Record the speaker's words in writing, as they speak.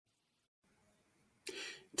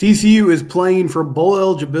TCU is playing for bowl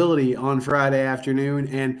eligibility on Friday afternoon,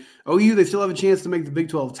 and OU, they still have a chance to make the Big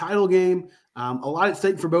 12 title game. A lot at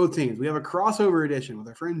stake for both teams. We have a crossover edition with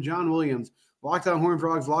our friend John Williams, Locked On Horned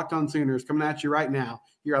Frogs, Locked On Sooners, coming at you right now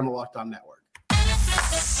here on the Locked On Network.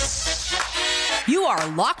 You are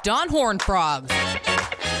Locked On Horned Frogs,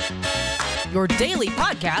 your daily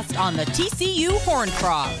podcast on the TCU Horned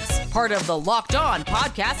Frogs, part of the Locked On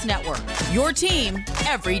Podcast Network, your team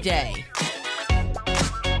every day.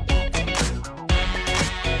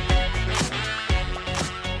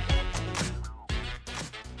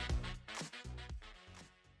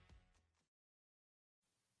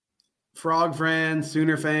 Frog friends,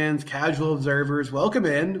 Sooner fans, casual observers, welcome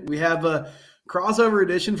in. We have a crossover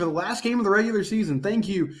edition for the last game of the regular season. Thank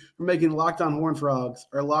you for making Locked On Horned Frogs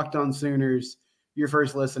or Locked On Sooners your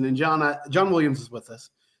first listen. And John Williams is with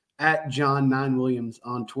us at John9Williams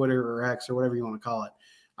on Twitter or X or whatever you want to call it.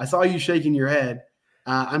 I saw you shaking your head.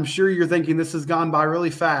 I'm sure you're thinking this has gone by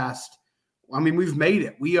really fast. I mean, we've made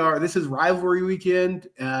it. This is rivalry weekend.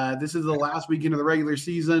 This is the last weekend of the regular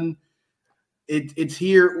season. It's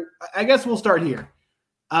here. I guess we'll start here.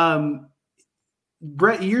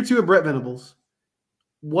 Brett, year two of Brett Venables.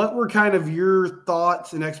 What were kind of your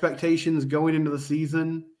thoughts and expectations going into the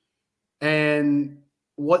season? And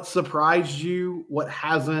what surprised you? What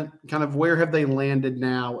hasn't? Kind of where have they landed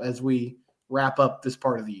now as we wrap up this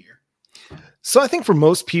part of the year? So I think for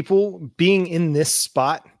most people, being in this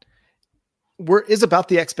spot is about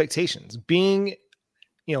the expectations. Being,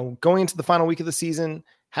 going into the final week of the season,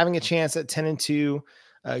 having a chance at 10-2,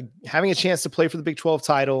 having a chance to play for the Big 12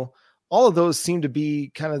 title, all of those seem to be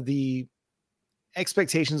kind of the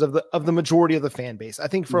expectations of the majority of the fan base. I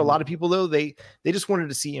think for a lot of people, though, they just wanted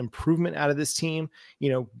to see improvement out of this team.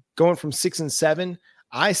 Going from 6-7,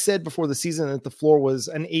 I said before the season that the floor was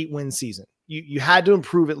an 8-win season. You had to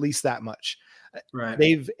improve at least that much. Right.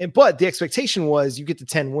 But the expectation was you get to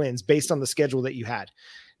 10 wins based on the schedule that you had.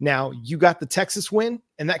 Now you got the Texas win,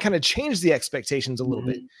 and that kind of changed the expectations a little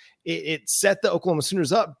bit. It set the Oklahoma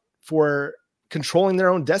Sooners up for controlling their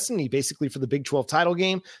own destiny, basically for the Big 12 title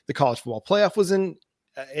game. The college football playoff was in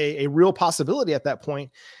a real possibility at that point.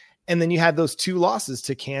 And then you had those two losses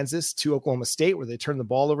to Kansas, to Oklahoma State, where they turned the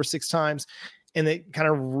ball over 6 times. And they kind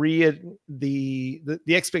of the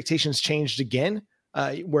expectations changed again,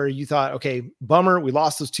 where you thought, okay, bummer, we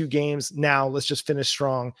lost those 2 games. Now let's just finish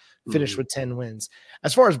strong, finish with 10 wins.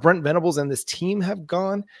 As far as Brent Venables and this team have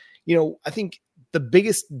gone, I think the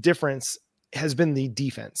biggest difference has been the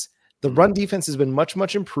defense. The run defense has been much,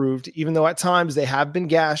 much improved, even though at times they have been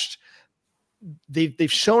gashed.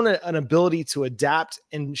 They've shown an ability to adapt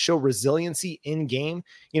and show resiliency in game.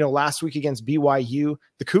 Last week against BYU,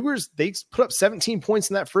 the Cougars, they put up 17 points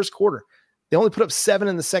in that first quarter. They only put up 7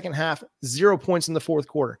 in the second half, 0 points in the fourth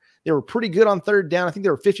quarter. They were pretty good on third down. I think they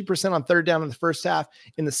were 50% on third down in the first half.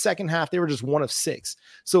 In the second half, they were just 1 of 6.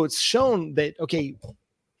 So it's shown that, okay,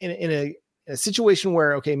 in a situation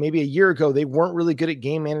where, okay, maybe a year ago, they weren't really good at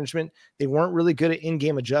game management. They weren't really good at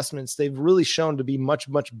in-game adjustments. They've really shown to be much,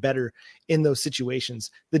 much better in those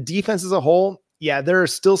situations. The defense as a whole, yeah, there are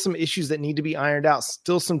still some issues that need to be ironed out,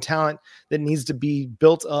 still some talent that needs to be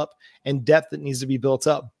built up and depth that needs to be built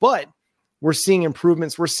up. But we're seeing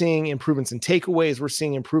improvements. We're seeing improvements in takeaways. We're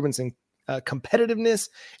seeing improvements in competitiveness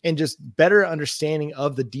and just better understanding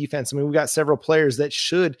of the defense. I mean, we've got several players that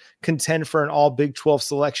should contend for an all Big 12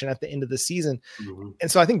 selection at the end of the season. And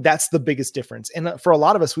so I think that's the biggest difference. And for a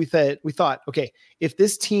lot of us, we thought, okay, if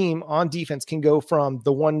this team on defense can go from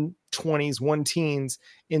the 120s, 110s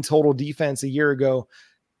in total defense a year ago,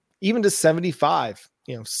 even to 75,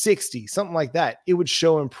 60, something like that, it would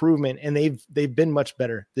show improvement. And they've been much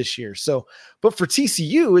better this year. So, but for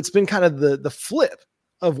TCU, it's been kind of the flip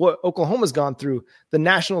of what Oklahoma's gone through. The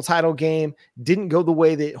national title game didn't go the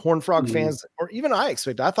way that Horned Frog fans, or even I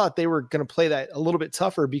expected. I thought they were going to play that a little bit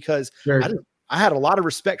tougher because I had a lot of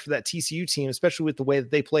respect for that TCU team, especially with the way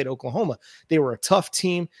that they played Oklahoma. They were a tough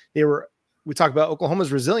team. We talk about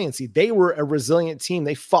Oklahoma's resiliency. They were a resilient team.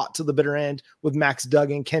 They fought to the bitter end with Max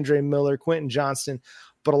Duggan, Kendre Miller, Quentin Johnston.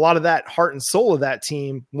 But a lot of that heart and soul of that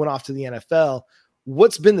team went off to the NFL.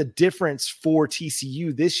 What's been the difference for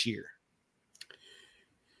TCU this year?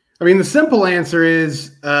 I mean, the simple answer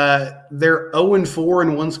is they're 0-4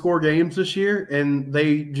 in one-score games this year, and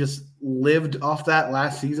they just lived off that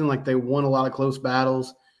last season. Like, they won a lot of close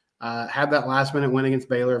battles, had that last-minute win against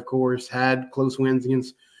Baylor, of course, had close wins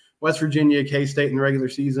against West Virginia, K-State in the regular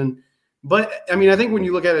season. But, I mean, I think when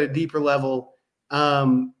you look at it at a deeper level,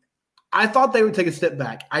 I thought they would take a step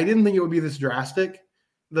back. I didn't think it would be this drastic.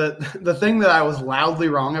 The thing that I was loudly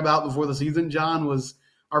wrong about before the season, John, was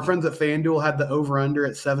our friends at FanDuel had the over-under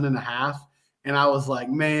at 7.5. and I was like,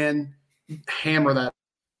 man, hammer that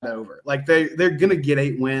over. Like they're going to get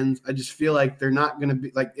 8 wins. I just feel like they're not going to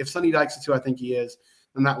be like, if Sonny Dykes is who I think he is,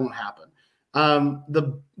 then that won't happen.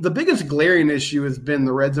 The biggest glaring issue has been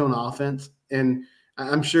the red zone offense. And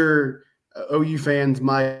I'm sure OU fans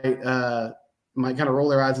might kind of roll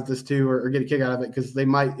their eyes at this too, or get a kick out of it, because they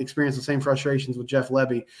might experience the same frustrations with Jeff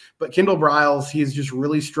Lebby. But Kendall Briles, he has just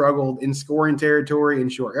really struggled in scoring territory, in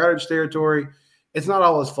short yardage territory. It's not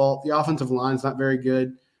all his fault. The offensive line's not very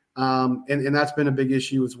good. And that's been a big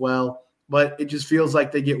issue as well. But it just feels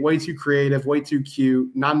like they get way too creative, way too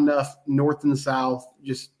cute, not enough north and south,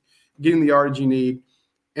 just getting the yardage you need.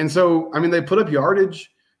 And so, I mean, they put up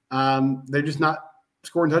yardage. They're just not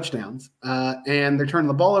scoring touchdowns. And they're turning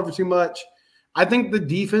the ball over too much. I think the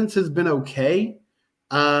defense has been okay.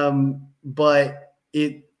 But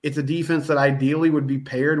it's a defense that ideally would be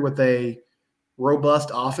paired with a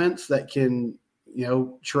robust offense that can,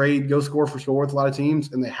 trade, go score for score with a lot of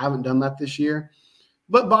teams, and they haven't done that this year.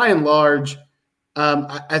 But by and large,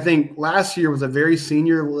 I think last year was a very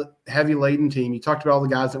senior heavy laden team. You talked about all the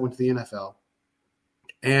guys that went to the NFL.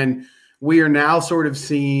 And we are now sort of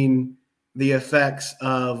seeing the effects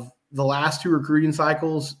of the last 2 recruiting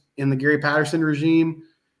cycles in the Gary Patterson regime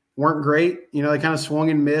weren't great. They kind of swung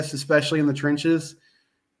and missed, especially in the trenches.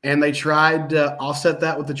 And they tried to offset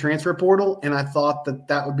that with the transfer portal, and I thought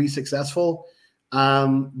that would be successful.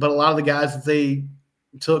 But a lot of the guys that they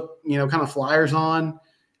took, kind of flyers on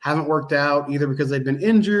haven't worked out, either because they've been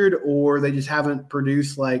injured or they just haven't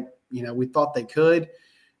produced like, we thought they could.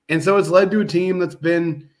 And so it's led to a team that's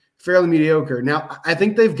been fairly mediocre. Now, I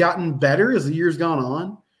think they've gotten better as the year's gone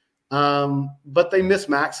on. But they miss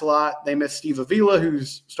Max a lot. They miss Steve Avila,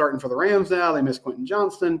 who's starting for the Rams now. They miss Quentin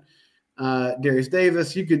Johnston, Darius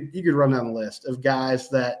Davis. You could run down the list of guys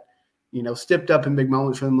that, stepped up in big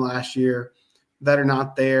moments for them last year that are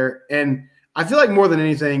not there. And I feel like more than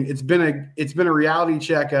anything, it's been a reality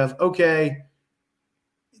check of, okay,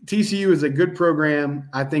 TCU is a good program.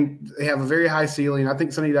 I think they have a very high ceiling. I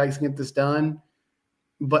think Sonny Dykes can get this done,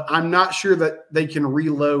 but I'm not sure that they can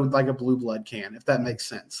reload like a blue blood can, if that makes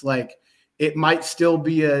sense. Like, it might still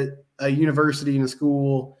be a university and a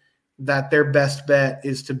school that their best bet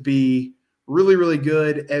is to be really, really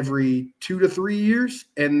good every 2 to 3 years.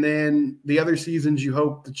 And then the other seasons, you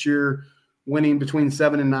hope that you're winning between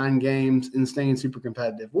 7 and 9 games and staying super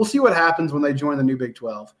competitive. We'll see what happens when they join the new Big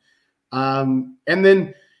 12. And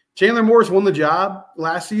then Chandler Morris won the job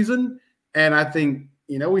last season. And I think,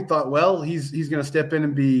 we thought, well, he's going to step in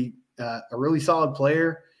and be a really solid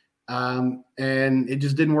player. And it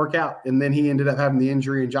just didn't work out. And then he ended up having the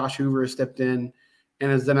injury, and Josh Hoover has stepped in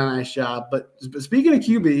and has done a nice job. But speaking of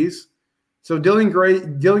QBs, so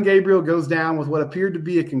Dylan Gabriel goes down with what appeared to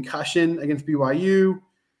be a concussion against BYU.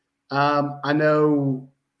 I know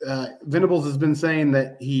Venables has been saying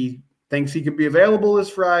that he thinks he could be available this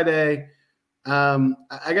Friday.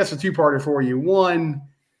 I guess a 2-parter for you. One,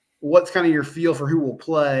 what's kind of your feel for who will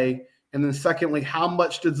play? And then secondly, how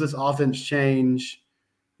much does this offense change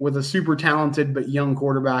with a super talented but young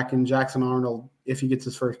quarterback in Jackson Arnold if he gets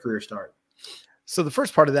his first career start? So the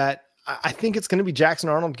first part of that, I think it's going to be Jackson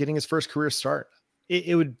Arnold getting his first career start.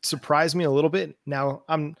 It would surprise me a little bit. Now,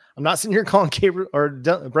 I'm not sitting here calling Gabriel or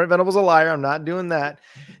Brent Venables a liar. I'm not doing that.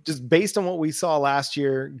 Just based on what we saw last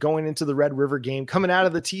year, going into the Red River game, coming out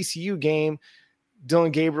of the TCU game,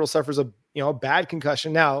 Dylan Gabriel suffers a bad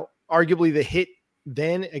concussion. Now, arguably the hit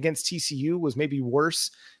then against TCU was maybe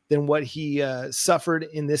worse than what he suffered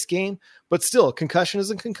in this game. But still, concussion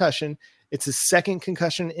is a concussion. It's his second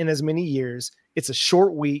concussion in as many years. It's a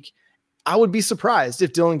short week. I would be surprised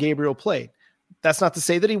if Dylan Gabriel played. That's not to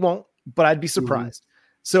say that he won't, but I'd be surprised.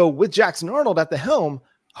 So with Jackson Arnold at the helm,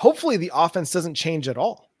 hopefully the offense doesn't change at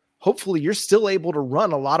all. Hopefully you're still able to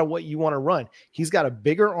run a lot of what you want to run. He's got a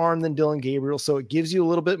bigger arm than Dylan Gabriel, so it gives you a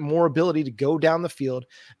little bit more ability to go down the field.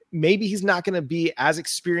 Maybe he's not going to be as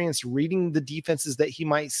experienced reading the defenses that he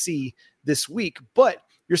might see this week, but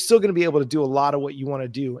you're still going to be able to do a lot of what you want to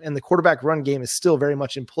do. And the quarterback run game is still very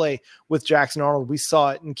much in play with Jackson Arnold. We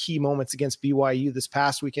saw it in key moments against BYU this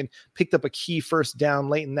past weekend, picked up a key first down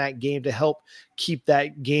late in that game to help keep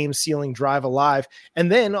that game sealing drive alive. And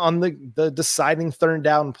then on the deciding third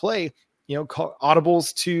down play,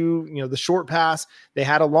 audibles to, the short pass. They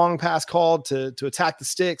had a long pass called to attack the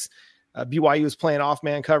sticks. BYU was playing off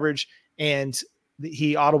man coverage, and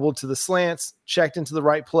he audibled to the slants, checked into the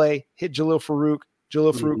right play, hit Jalil Farouk.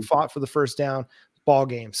 Jalil Farouk fought for the first down, ball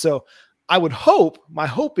game. So my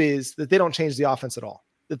hope is that they don't change the offense at all,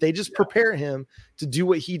 that they just prepare him to do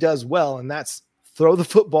what he does well. And that's throw the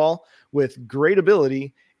football with great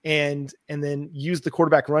ability and then use the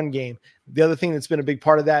quarterback run game. The other thing that's been a big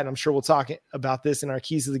part of that, and I'm sure we'll talk about this in our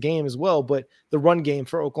keys of the game as well, but the run game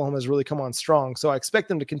for Oklahoma has really come on strong. So I expect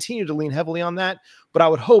them to continue to lean heavily on that. But I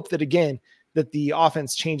would hope that, again, that the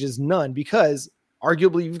offense changes none, because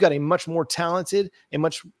arguably you've got a much more talented and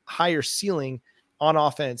much higher ceiling on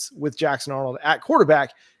offense with Jackson Arnold at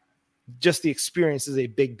quarterback. Just the experience is a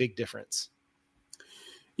big, big difference.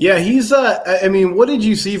 Yeah, he's I mean, what did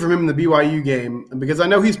you see from him in the BYU game? Because I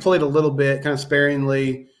know he's played a little bit, kind of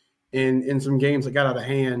sparingly in some games that got out of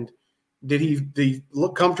hand. Did he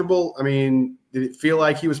look comfortable? I mean, did it feel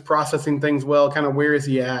like he was processing things well? Kind of where is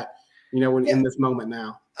he at, in this moment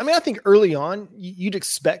now? I mean, I think early on, you'd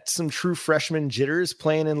expect some true freshman jitters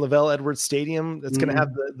playing in Lavelle Edwards Stadium. That's going to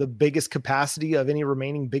have the biggest capacity of any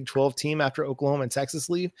remaining Big 12 team after Oklahoma and Texas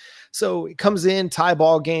leave. So it comes in, tie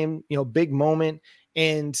ball game, big moment.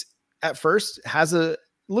 And at first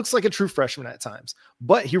looks like a true freshman at times,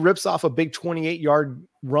 but he rips off a big 28-yard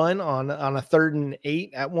run on a 3rd and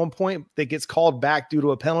 8 at one point that gets called back due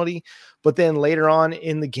to a penalty. But then later on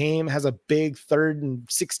in the game has a big 3rd and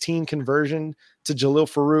 16 conversion to Jalil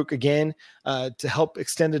Farouk again to help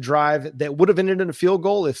extend a drive that would have ended in a field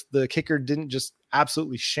goal if the kicker didn't just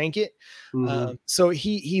absolutely shank it. So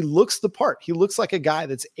he looks the part. He looks like a guy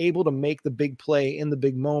that's able to make the big play in the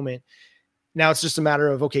big moment. Now it's just a matter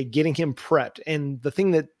of, getting him prepped. And the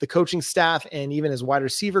thing that the coaching staff and even his wide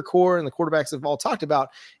receiver core and the quarterbacks have all talked about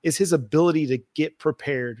is his ability to get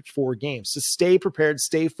prepared for games, to stay prepared,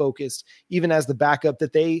 stay focused, even as the backup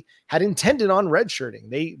that they had intended on redshirting.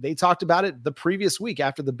 They talked about it the previous week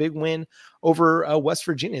after the big win over West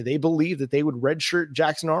Virginia. They believed that they would redshirt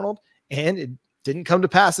Jackson Arnold, and it didn't come to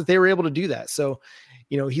pass that they were able to do that. So,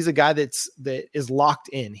 he's a guy that is locked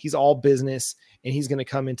in. He's all business, and he's going to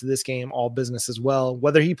come into this game all business as well,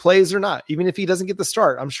 whether he plays or not. Even if he doesn't get the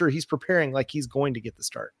start, I'm sure he's preparing like he's going to get the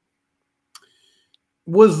start.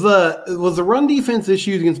 Was the run defense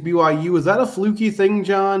issues against BYU, was that a fluky thing,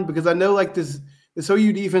 John? Because I know this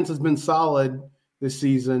OU defense has been solid this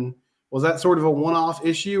season. Was that sort of a one-off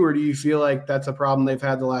issue, or do you feel like that's a problem they've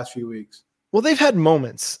had the last few weeks? Well, they've had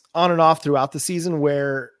moments on and off throughout the season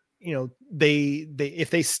where, they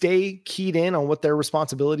if they stay keyed in on what their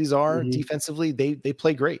responsibilities are defensively, they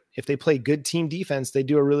play great. If they play good team defense, they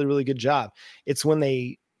do a really, really good job. It's when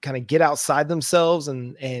they kind of get outside themselves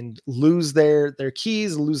and lose their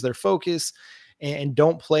keys, lose their focus, and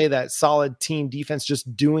don't play that solid team defense,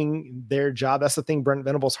 just doing their job. That's the thing Brent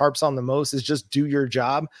Venables harps on the most, is just do your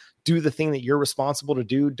job, do the thing that you're responsible to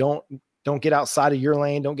do. Don't get outside of your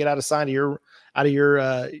lane. Don't get outside of your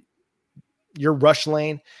rush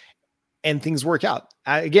lane. And things work out.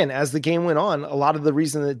 Again, as the game went on, a lot of the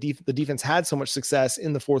reason that the defense had so much success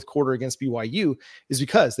in the fourth quarter against BYU is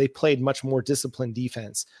because they played much more disciplined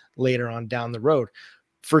defense later on down the road.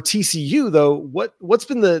 For TCU, though, what's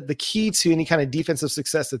been the key to any kind of defensive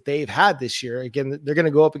success that they've had this year? Again, they're going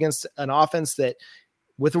to go up against an offense that,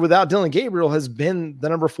 with or without Dylan Gabriel, has been the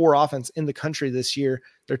number 4 offense in the country this year.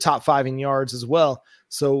 They're top 5 in yards as well.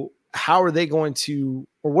 So how are they going to,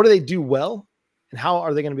 or what do they do well? And how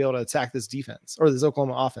are they going to be able to attack this defense or this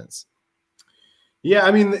Oklahoma offense? Yeah,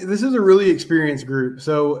 I mean, this is a really experienced group.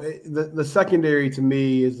 So the secondary, to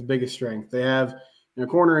me, is the biggest strength. They have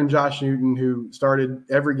corner and Josh Newton, who started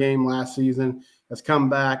every game last season, has come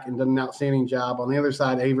back and done an outstanding job. On the other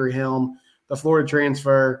side, Avery Helm, the Florida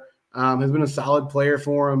transfer, has been a solid player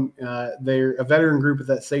for them. They're a veteran group at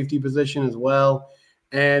that safety position as well.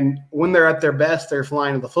 And when they're at their best, they're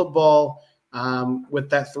flying to the football. With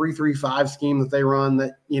that 3-3-5 scheme that they run,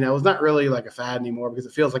 that is not really like a fad anymore, because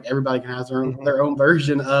it feels like everybody can have their own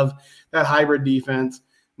version of that hybrid defense.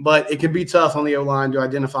 But it can be tough on the O-line to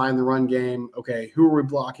identify in the run game, okay, who are we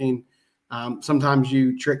blocking? Sometimes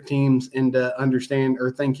you trick teams into understand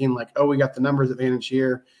or thinking like, oh, we got the numbers advantage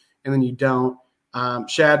here, and then you don't.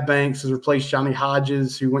 Shad Banks has replaced Johnny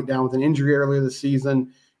Hodges, who went down with an injury earlier this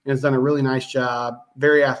season and has done a really nice job.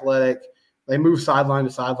 Very athletic. They move sideline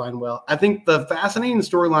to sideline well. I think the fascinating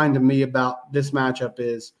storyline to me about this matchup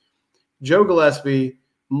is Joe Gillespie,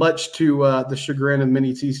 much to the chagrin of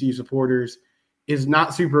many TCU supporters, is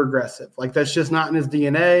not super aggressive. Like, that's just not in his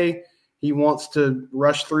DNA. He wants to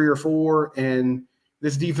rush 3 or 4, and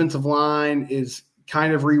this defensive line is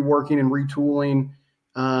kind of reworking and retooling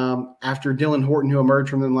after Dylan Horton, who emerged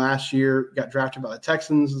from them last year, got drafted by the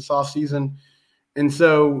Texans this offseason. And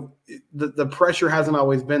so the pressure hasn't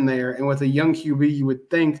always been there. And with a young QB, you would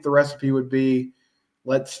think the recipe would be,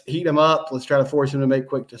 let's heat him up. Let's try to force him to make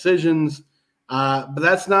quick decisions. But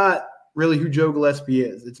that's not really who Joe Gillespie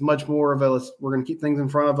is. It's much more of we're going to keep things in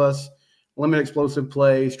front of us, limit explosive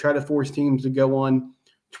plays, try to force teams to go on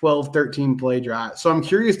 12, 13 play drive. So I'm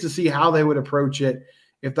curious to see how they would approach it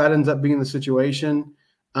if that ends up being the situation.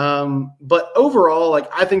 But overall, like,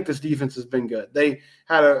 I think this defense has been good. They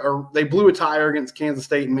had they blew a tire against Kansas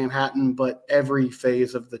State in Manhattan, but every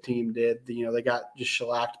phase of the team did. They got just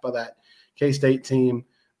shellacked by that K-State team.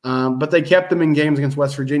 But they kept them in games against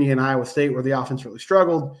West Virginia and Iowa State where the offense really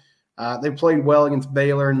struggled. They played well against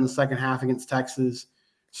Baylor in the second half against Texas.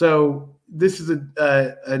 So this is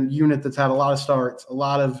a unit that's had a lot of starts, a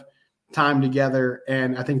lot of time together,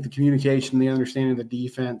 and I think the communication, the understanding of the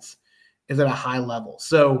defense is at a high level.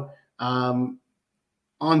 So on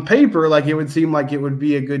paper, like, it would seem like it would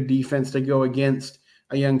be a good defense to go against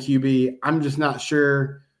a young QB. I'm just not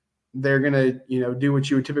sure they're going to, do what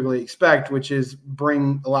you would typically expect, which is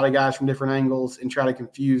bring a lot of guys from different angles and try to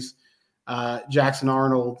confuse Jackson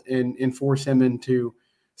Arnold and force him into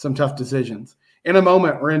some tough decisions. In a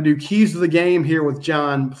moment, we're going to do keys to the game here with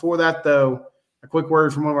John. Before that, though, a quick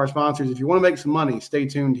word from one of our sponsors. If you want to make some money, stay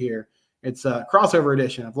tuned here. It's a crossover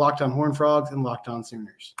edition of Locked On Horned Frogs and Locked On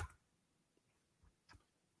Sooners.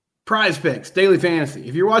 Prize Picks, daily fantasy.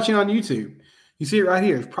 If you're watching on YouTube, you see it right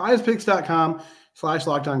here. It's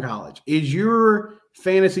prizepicks.com/LockedOnCollege. Is your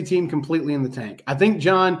fantasy team completely in the tank? I think,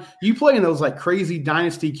 John, you play in those like crazy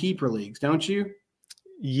dynasty keeper leagues, don't you?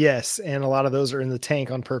 Yes, and a lot of those are in the tank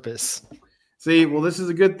on purpose. See, well, this is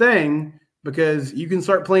a good thing because you can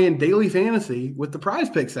start playing daily fantasy with the Prize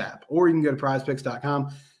Picks app, or you can go to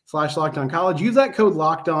prizepicks.com/LockedOnCollege. Use that code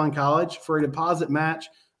LockedOnCollege for a deposit match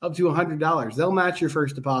up to $100. They'll match your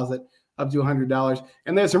first deposit up to $100.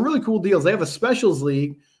 And there's some really cool deals. They have a specials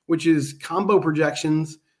league, which is combo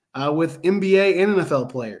projections with NBA and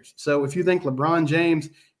NFL players. So if you think LeBron James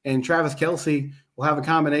and Travis Kelce will have a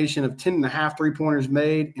combination of 10.5 3-pointers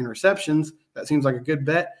made and receptions, that seems like a good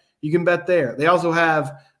bet. You can bet there. They also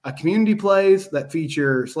have community plays that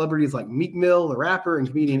feature celebrities like Meek Mill, the rapper, and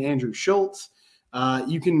comedian Andrew Schultz.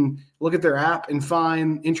 You can look at their app and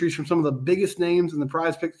find entries from some of the biggest names in the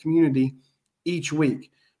Prize Picks community each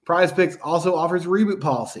week. Prize Picks also offers a reboot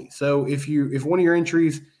policy. So if one of your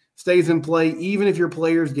entries stays in play, even if your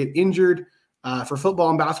players get injured for football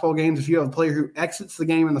and basketball games, if you have a player who exits the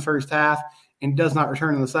game in the first half and does not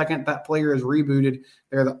return in the second, that player is rebooted.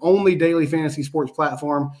 They're the only daily fantasy sports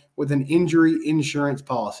platform with an injury insurance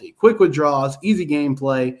policy. Quick withdrawals, easy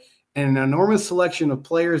gameplay, and an enormous selection of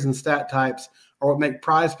players and stat types are what make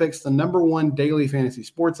Prize Picks the #1 daily fantasy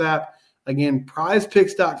sports app. Again,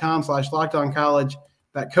 prizepicks.com/LockedOnCollege.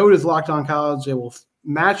 That code is LockedOnCollege. They will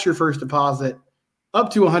match your first deposit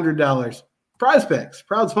up to $100. Prize Picks,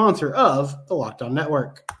 proud sponsor of the Locked On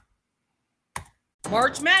Network.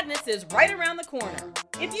 March Madness is right around the corner.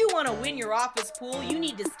 If you want to win your office pool, you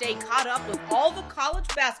need to stay caught up with all the college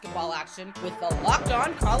basketball action with the Locked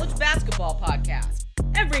On College Basketball Podcast.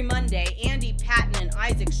 Every Monday, Andy Patton and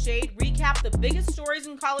Isaac Shade recap the biggest stories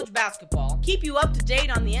in college basketball, keep you up to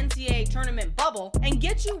date on the NCAA tournament bubble, and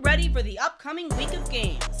get you ready for the upcoming week of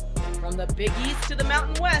games. From the Big East to the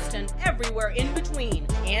Mountain West and everywhere in between,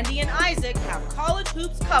 Andy and Isaac have college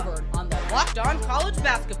hoops covered on the Locked On College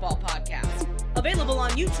Basketball Podcast. Available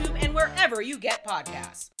on YouTube and wherever you get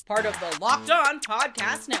podcasts. Part of the Locked On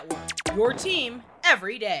Podcast Network. Your team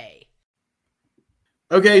every day.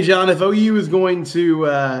 Okay, John, if OU is going to,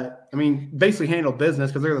 basically handle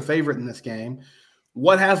business because they're the favorite in this game,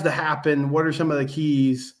 what has to happen? What are some of the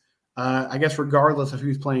keys, regardless of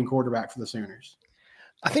who's playing quarterback for the Sooners?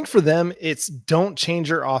 I think for them, it's don't change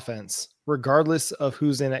your offense, regardless of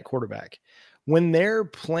who's in at quarterback. When they're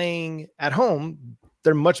playing at home,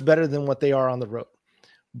 they're much better than what they are on the road.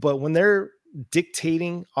 But when they're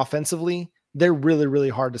dictating offensively, they're really, really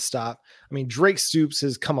hard to stop. I mean, Drake Stoops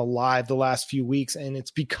has come alive the last few weeks, and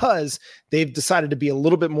it's because they've decided to be a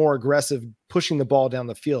little bit more aggressive, pushing the ball down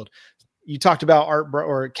the field. You talked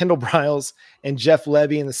about Kendall Briles and Jeff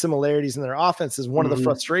Levy and the similarities in their offenses. One of the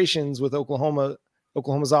frustrations with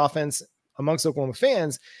Oklahoma's offense amongst Oklahoma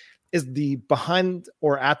fans is the behind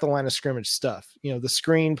or at the line of scrimmage stuff. The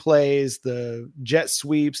screen plays, the jet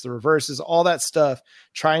sweeps, the reverses, all that stuff,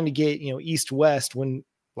 trying to get, east-west when,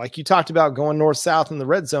 like you talked about, going north-south in the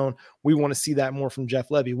red zone. We want to see that more from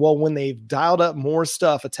Jeff Levy. Well, when they've dialed up more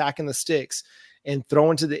stuff, attacking the sticks and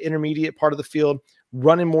throwing to the intermediate part of the field,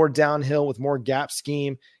 running more downhill with more gap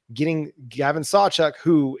scheme, getting Gavin Sawchuk,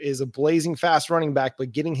 who is a blazing fast running back,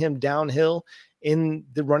 but getting him downhill in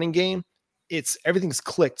the running game, everything's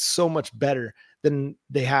clicked so much better than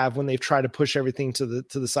they have when they've tried to push everything to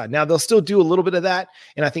the side. Now they'll still do a little bit of that,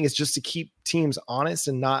 and I think it's just to keep teams honest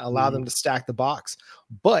and not allow them to stack the box.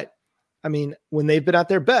 But I mean, when they've been at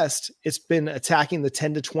their best, it's been attacking the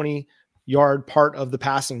 10 to 20 yard part of the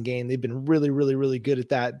passing game. They've been really, really, really good at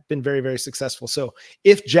that. Been very, very successful. So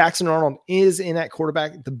if Jackson Arnold is in at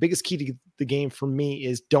quarterback, the biggest key to the game for me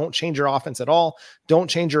is don't change your offense at all. Don't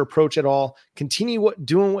change your approach at all. Continue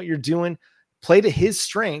doing what you're doing. Play to his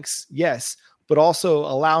strengths, yes, but also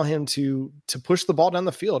allow him to push the ball down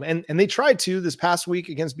the field. And they tried to this past week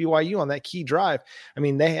against BYU on that key drive. I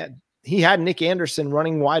mean, he had Nick Anderson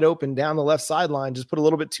running wide open down the left sideline, just put a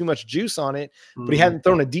little bit too much juice on it, but he hadn't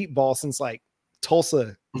thrown a deep ball since like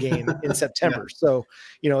Tulsa game in September. Yeah. So,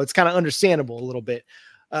 it's kind of understandable a little bit.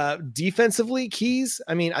 Defensively, keys.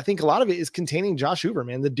 I mean, I think a lot of it is containing Josh Hoover,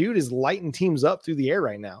 man. The dude is lighting teams up through the air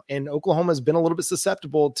right now. And Oklahoma has been a little bit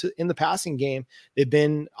susceptible in the passing game. They've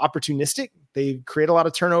been opportunistic. They create a lot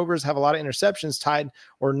of turnovers, have a lot of interceptions, tied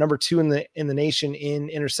or number 2 in the nation in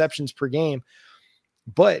interceptions per game.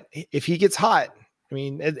 But if he gets hot, I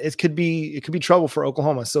mean, it could be trouble for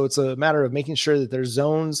Oklahoma. So it's a matter of making sure that their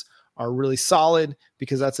zones are really solid,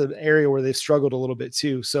 because that's an area where they've struggled a little bit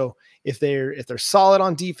too. So if they're solid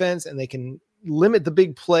on defense and they can limit the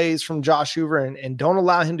big plays from Josh Hoover and don't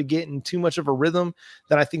allow him to get in too much of a rhythm,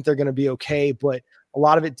 then I think they're going to be okay. But a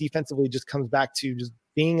lot of it defensively just comes back to just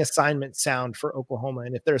being assignment sound for Oklahoma.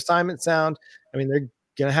 And if they're assignment sound, I mean, they're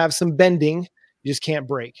going to have some bending. You just can't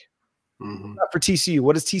break. For TCU,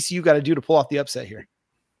 what does TCU got to do to pull off the upset here?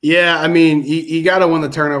 Yeah, I mean, you got to win the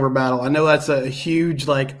turnover battle. I know that's a huge,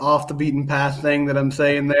 off the beaten path thing that I'm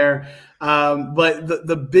saying there. But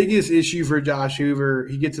the biggest issue for Josh Hoover,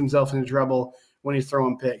 he gets himself into trouble when he's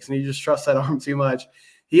throwing picks, and he just trusts that arm too much.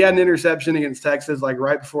 He had an interception against Texas,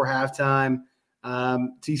 right before halftime.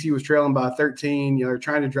 TCU was trailing by 13. They're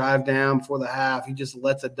trying to drive down before the half. He just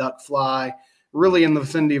lets a duck fly, really in the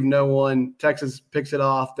vicinity of no one. Texas picks it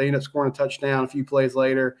off. They end up scoring a touchdown a few plays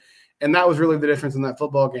later. And that was really the difference in that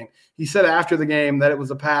football game. He said after the game that it was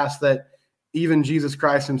a pass that even Jesus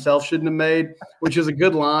Christ himself shouldn't have made, which is a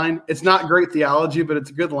good line. It's not great theology, but it's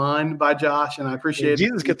a good line by Josh, and I appreciate it.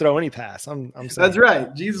 Jesus could throw any pass. I'm saying. That's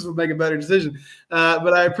right. Jesus would make a better decision.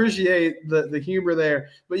 But I appreciate the humor there.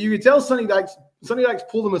 But you could tell Sonny Dykes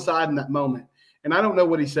pulled him aside in that moment. And I don't know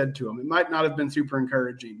what he said to him. It might not have been super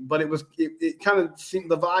encouraging, but it kind of seemed,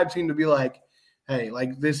 the vibe seemed to be like, hey,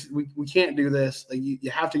 this, we can't do this.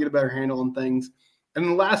 You have to get a better handle on things. And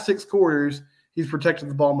in the last 6 quarters, he's protected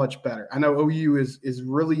the ball much better. I know OU is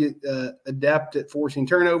really adept at forcing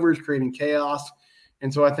turnovers, creating chaos.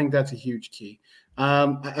 And so I think that's a huge key.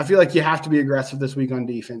 I feel like you have to be aggressive this week on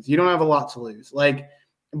defense. You don't have a lot to lose.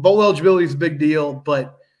 Bowl eligibility is a big deal,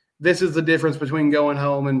 but this is the difference between going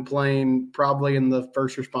home and playing probably in the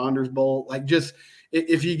First Responders Bowl. Just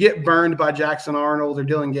if you get burned by Jackson Arnold or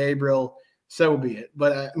Dylan Gabriel, so be it.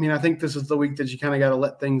 But I think this is the week that you kind of got to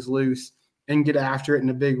let things loose and get after it in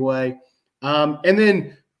a big way. And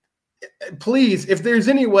then please, if there's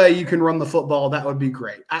any way you can run the football, that would be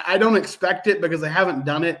great. I don't expect it because they haven't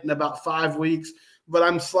done it in about 5 weeks, but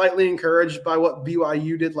I'm slightly encouraged by what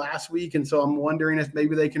BYU did last week. And so I'm wondering if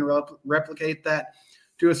maybe they can replicate that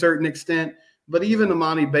to a certain extent. But even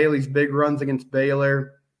Amani Bailey's big runs against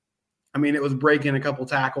Baylor, it was breaking a couple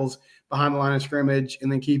tackles behind the line of scrimmage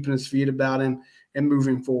and then keeping his feet about him and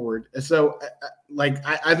moving forward. So,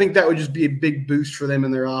 I think that would just be a big boost for them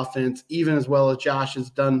in their offense, even as well as Josh has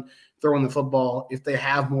done throwing the football, if they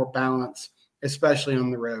have more balance, especially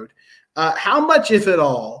on the road. How much, if at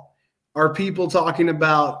all, are people talking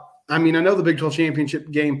about – I know the Big 12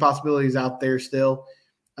 championship game possibility is out there still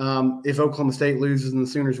if Oklahoma State loses and the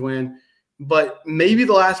Sooners win. But maybe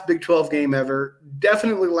the last Big 12 game ever,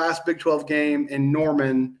 definitely the last Big 12 game in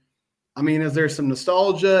Norman. Is there some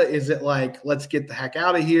nostalgia? Is it let's get the heck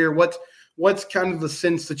out of here? What's kind of the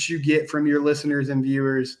sense that you get from your listeners and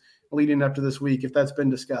viewers leading up to this week, if that's been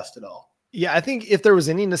discussed at all? Yeah, I think if there was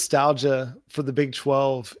any nostalgia for the Big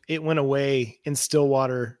 12, it went away in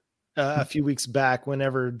Stillwater a few weeks back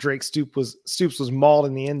whenever Drake Stoops was mauled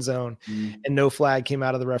in the end zone and no flag came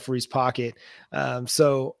out of the referee's pocket. And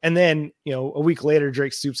then, a week later,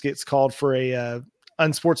 Drake Stoops gets called for a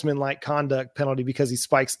unsportsmanlike conduct penalty because he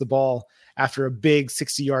spikes the ball after a big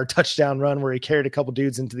 60-yard touchdown run where he carried a couple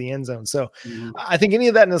dudes into the end zone. So I think any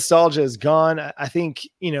of that nostalgia is gone. I think,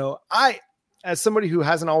 as somebody who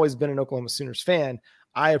hasn't always been an Oklahoma Sooners fan,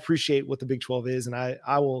 I appreciate what the Big 12 is, and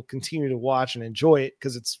I will continue to watch and enjoy it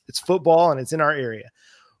because it's football and it's in our area.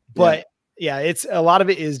 But it's a lot of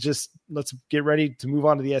it is just, let's get ready to move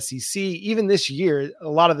on to the SEC. Even this year, a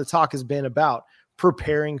lot of the talk has been about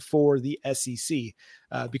preparing for the SEC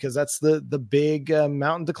because that's the big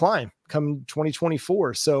mountain to climb come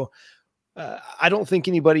 2024. So I don't think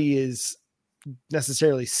anybody is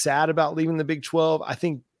necessarily sad about leaving the Big 12. I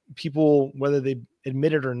think people, whether they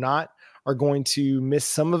admit it or not, are going to miss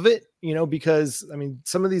some of it, because I mean,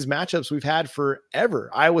 some of these matchups we've had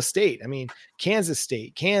forever. Iowa State, I mean, Kansas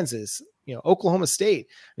State, Kansas, Oklahoma State.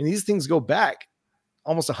 I mean, these things go back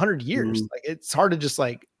almost 100 years. Like, it's hard to just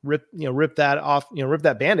like rip that off, rip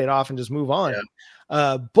that Band-Aid off and just move on.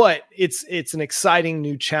 Yeah. But it's an exciting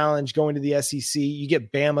new challenge going to the SEC. You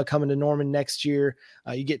get Bama coming to Norman next year.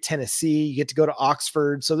 You get Tennessee, you get to go to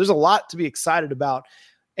Oxford. So there's a lot to be excited about.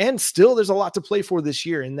 And still, there's a lot to play for this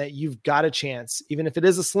year, in that you've got a chance, even if it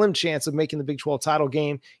is a slim chance, of making the Big 12 title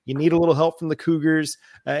game. You need a little help from the Cougars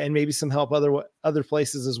and maybe some help other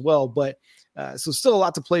places as well. But so still a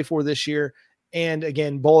lot to play for this year. And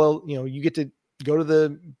again, bowl, you get to go to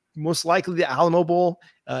the most likely the Alamo Bowl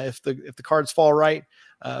if the cards fall right.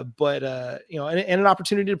 But and an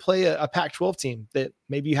opportunity to play a Pac-12 team that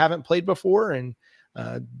maybe you haven't played before, and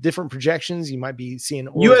different projections. You might be seeing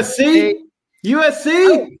USC.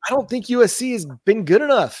 I don't think USC has been good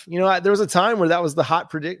enough. There was a time where that was the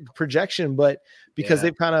hot projection, but because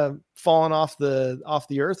they've kind of fallen off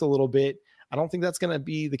the earth a little bit, I don't think that's going to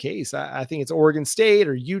be the case. I think it's Oregon State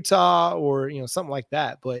or Utah or, something like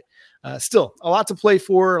that. But still a lot to play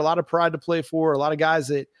for, a lot of pride to play for, a lot of guys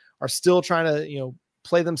that are still trying to,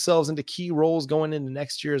 play themselves into key roles going into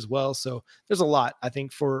next year as well. So there's a lot, I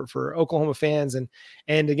think, for Oklahoma fans. And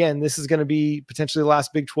again, this is going to be potentially the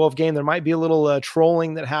last Big 12 game. There might be a little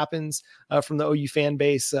trolling that happens from the OU fan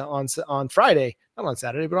base on Friday, not on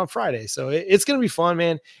Saturday, but on Friday. So it's going to be fun,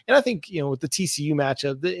 man. And I think, with the TCU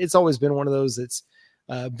matchup, it's always been one of those that's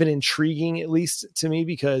been intriguing, at least to me,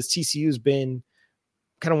 because TCU has been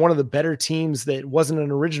kind of one of the better teams that wasn't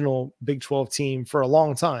an original Big 12 team for a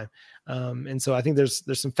long time. And so I think there's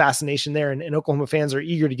some fascination there, and Oklahoma fans are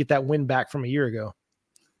eager to get that win back from a year ago.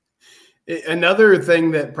 Another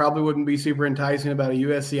thing that probably wouldn't be super enticing about a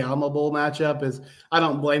USC Alamo Bowl matchup is, I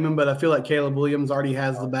don't blame him, but I feel like Caleb Williams already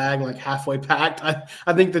has the bag like halfway packed.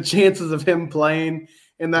 I think the chances of him playing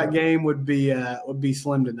in that game would be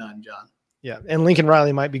slim to none, John. Yeah, and Lincoln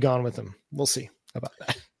Riley might be gone with him. We'll see about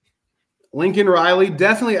that. Lincoln Riley,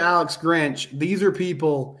 definitely Alex Grinch. These are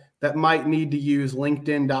people that might need to use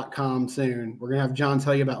LinkedIn.com soon. We're going to have John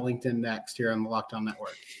tell you about LinkedIn next here on the Locked On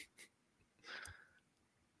Network.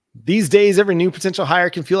 These days, every new potential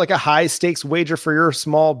hire can feel like a high-stakes wager for your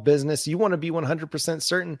small business. You want to be 100%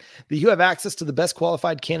 certain that you have access to the best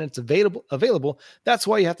qualified candidates available. That's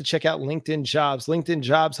why you have to check out LinkedIn Jobs. LinkedIn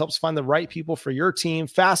Jobs helps find the right people for your team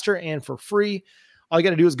faster and for free. All you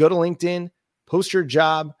got to do is go to LinkedIn, post your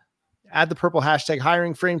job, add the purple hashtag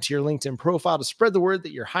hiring frame to your LinkedIn profile to spread the word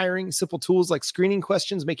that you're hiring. Simple tools like screening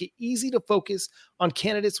questions make it easy to focus on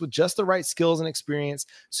candidates with just the right skills and experience,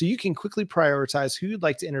 so you can quickly prioritize who you'd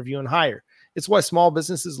like to interview and hire. It's why small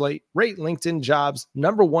businesses rate LinkedIn Jobs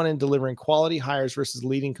number one in delivering quality hires versus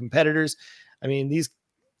leading competitors. I mean, these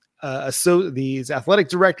athletic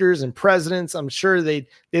directors and presidents, I'm sure they'd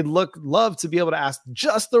love to be able to ask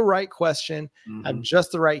just the right question, have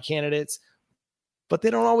just the right candidates, but they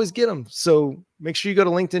don't always get them. So make sure you go to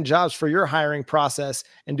LinkedIn Jobs for your hiring process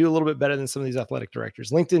and do a little bit better than some of these athletic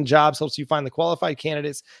directors. LinkedIn Jobs helps you find the qualified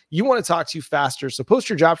candidates you want to talk to faster. So post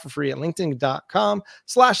your job for free at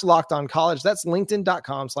linkedin.com/lockedoncollege. That's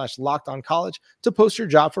linkedin.com/lockedoncollege to post your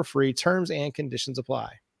job for free. Terms and conditions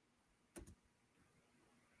apply.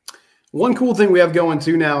 One cool thing we have going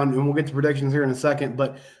too now, and we'll get to predictions here in a second,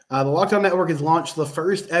 but the Locked On Network has launched the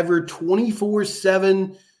first ever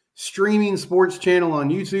 24/7 streaming sports channel on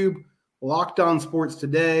YouTube, Locked On Sports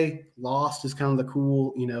Today. Lost is kind of the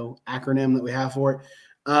cool, acronym that we have for it.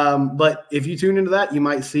 But if you tune into that, you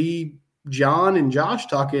might see John and Josh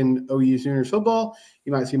talking OU Sooners football.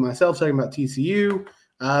 You might see myself talking about TCU.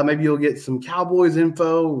 Maybe you'll get some Cowboys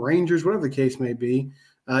info, Rangers, whatever the case may be.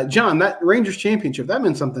 John, that Rangers championship, that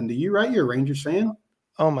meant something to you, right? You're a Rangers fan.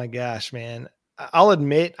 Oh my gosh, man. I'll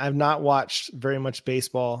admit I've not watched very much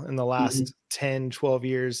baseball in the last 10, 12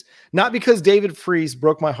 years. Not because David Freese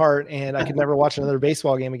broke my heart and I could never watch another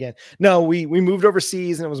baseball game again. No, we moved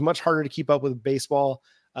overseas and it was much harder to keep up with baseball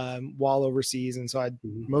while overseas. And so I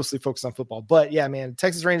mostly focused on football. But yeah, man,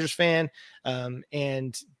 Texas Rangers fan.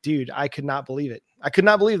 And dude, I could not believe it. I could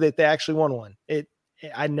not believe that they actually won one.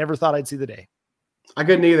 I never thought I'd see the day. I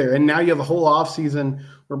couldn't either. And now you have a whole offseason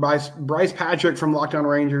where Bryce Patrick from Locked On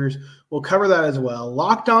Rangers will cover that as well.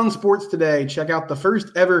 Locked On Sports Today. Check out the first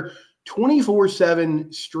ever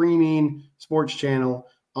 24/7 streaming sports channel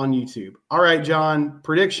on YouTube. All right, John,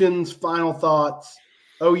 predictions, final thoughts.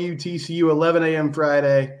 OU TCU 11 a.m.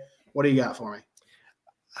 Friday. What do you got for me?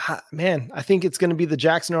 Man, I think it's going to be the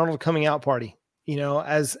Jackson Arnold coming out party.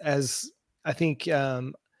 As I think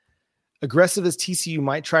aggressive as TCU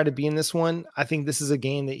might try to be in this one, I think this is a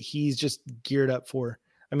game that he's just geared up for.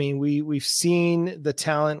 I mean, we've seen the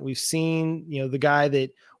talent. We've seen, the guy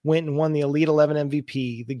that went and won the Elite 11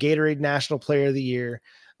 MVP, the Gatorade National Player of the Year,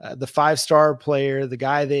 the 5-star player, the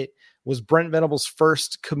guy that was Brent Venables'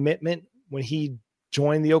 first commitment when he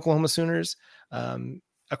joined the Oklahoma Sooners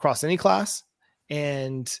across any class.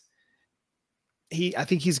 And I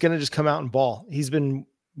think he's going to just come out and ball. He's been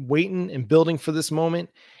waiting and building for this moment.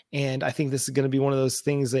 And I think this is going to be one of those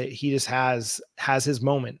things that he just has his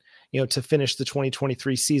moment, to finish the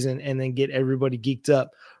 2023 season and then get everybody geeked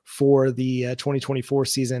up for the 2024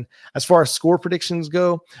 season. As far as score predictions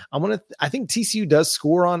go, I think TCU does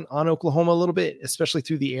score on Oklahoma a little bit, especially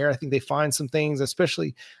through the air. I think they find some things,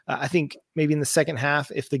 especially I think maybe in the second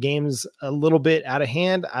half, if the game's a little bit out of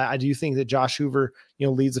hand, I do think that Josh Hoover,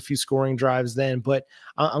 leads a few scoring drives then, but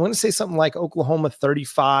I'm going to say something like Oklahoma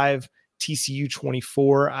 35, TCU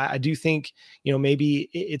 24. I do think, maybe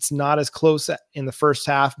it's not as close in the first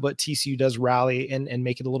half, but TCU does rally and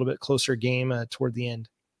make it a little bit closer game toward the end.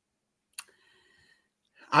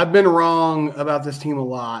 I've been wrong about this team a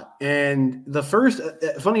lot. And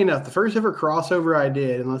funny enough, the first ever crossover I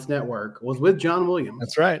did in this network was with John Williams.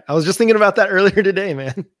 That's right. I was just thinking about that earlier today,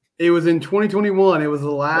 man. It was in 2021. It was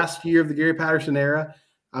the last year of the Gary Patterson era.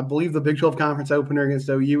 I believe the Big 12 conference opener against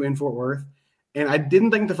OU in Fort Worth. And I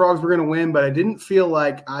didn't think the Frogs were going to win, but I didn't feel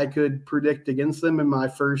like I could predict against them in my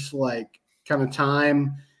first kind of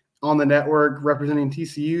time on the network representing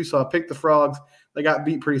TCU. So I picked the Frogs. They got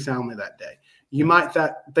beat pretty soundly that day. You might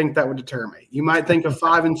think that would deter me. You might think a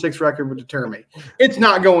 5-6 record would deter me. It's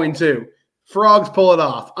not going to. Frogs pull it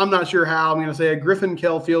off. I'm not sure how. I'm going to say a Griffin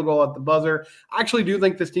Kell field goal at the buzzer. I actually do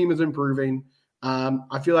think this team is improving.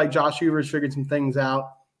 I feel like Josh Hoover's figured some things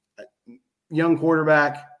out. Young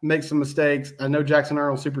quarterback, makes some mistakes. I know Jackson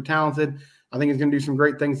Arnold's super talented. I think he's going to do some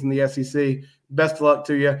great things in the SEC. Best of luck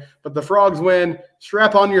to you. But the Frogs win.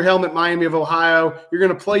 Strap on your helmet, Miami of Ohio. You're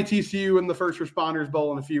going to play TCU in the First Responders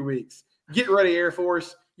Bowl in a few weeks. Get ready, Air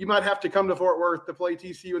Force. You might have to come to Fort Worth to play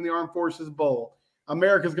TCU in the Armed Forces Bowl.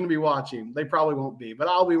 America's going to be watching. They probably won't be, but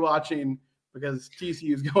I'll be watching because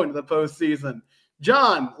TCU is going to the postseason.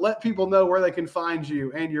 John, let people know where they can find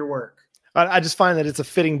you and your work. I just find that it's a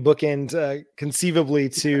fitting bookend conceivably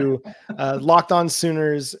to Locked On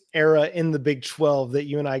Sooners era in the Big 12 that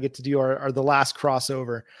you and I get to do are the last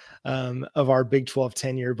crossover of our Big 12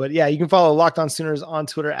 tenure. But yeah, you can follow Locked On Sooners on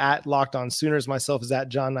Twitter at Locked On Sooners. Myself is at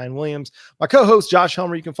John 9 Williams. My co-host Josh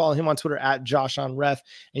Helmer, you can follow him on Twitter at Josh on Ref,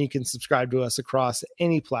 and you can subscribe to us across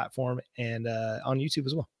any platform and on YouTube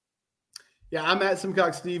as well. Yeah, I'm at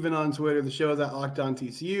Simcox Steven on Twitter. The show is at Locked On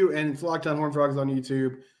TCU, and it's Locked On Horned Frogs on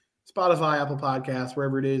YouTube, Spotify, Apple Podcasts,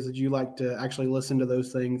 wherever it is that you like to actually listen to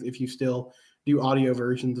those things. If you still do audio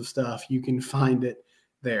versions of stuff, you can find it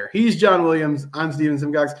there. He's John Williams. I'm Steven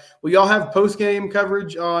Simcox. Will y'all have post-game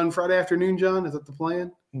coverage on Friday afternoon, John? Is that the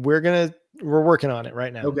plan? We're working on it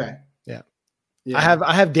right now. Okay. Yeah.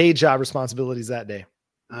 I have day job responsibilities that day.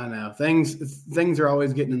 I know. Things are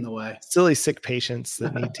always getting in the way. Silly sick patients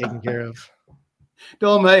that need taken care of.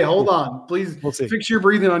 Tell them, hey, hold on. Please we'll fix your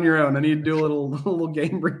breathing on your own. I need to do a little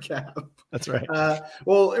game recap. That's right.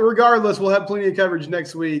 Well, regardless, we'll have plenty of coverage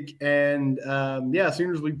next week. And,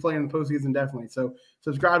 Sooners will be playing in the postseason definitely. So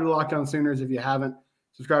subscribe to Locked On Sooners if you haven't.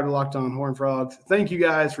 Subscribe to Locked On Horned Frogs. Thank you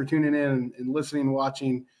guys for tuning in and listening and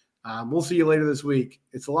watching. We'll see you later this week.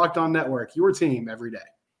 It's the Locked On Network, your team every day.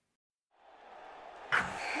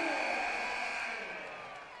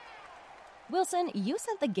 Wilson, you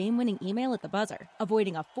sent the game-winning email at the buzzer,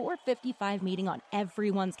 avoiding a 4:55 meeting on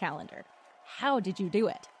everyone's calendar. How did you do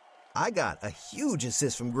it? I got a huge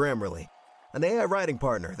assist from Grammarly, an AI writing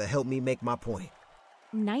partner that helped me make my point.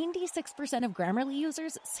 96% of Grammarly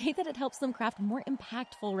users say that it helps them craft more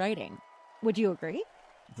impactful writing. Would you agree?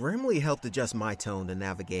 Grammarly helped adjust my tone to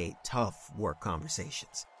navigate tough work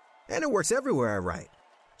conversations. And it works everywhere I write,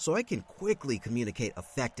 so I can quickly communicate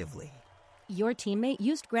effectively. Your teammate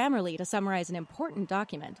used Grammarly to summarize an important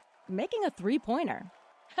document, making a 3-pointer.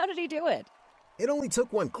 How did he do it? It only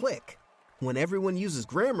took one click. When everyone uses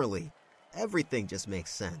Grammarly, everything just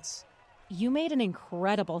makes sense. You made an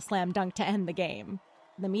incredible slam dunk to end the game.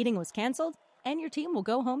 The meeting was canceled, and your team will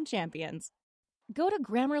go home champions. Go to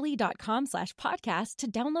Grammarly.com/podcast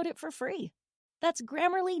to download it for free. That's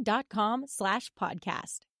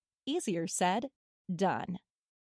Grammarly.com/podcast. Easier said, done.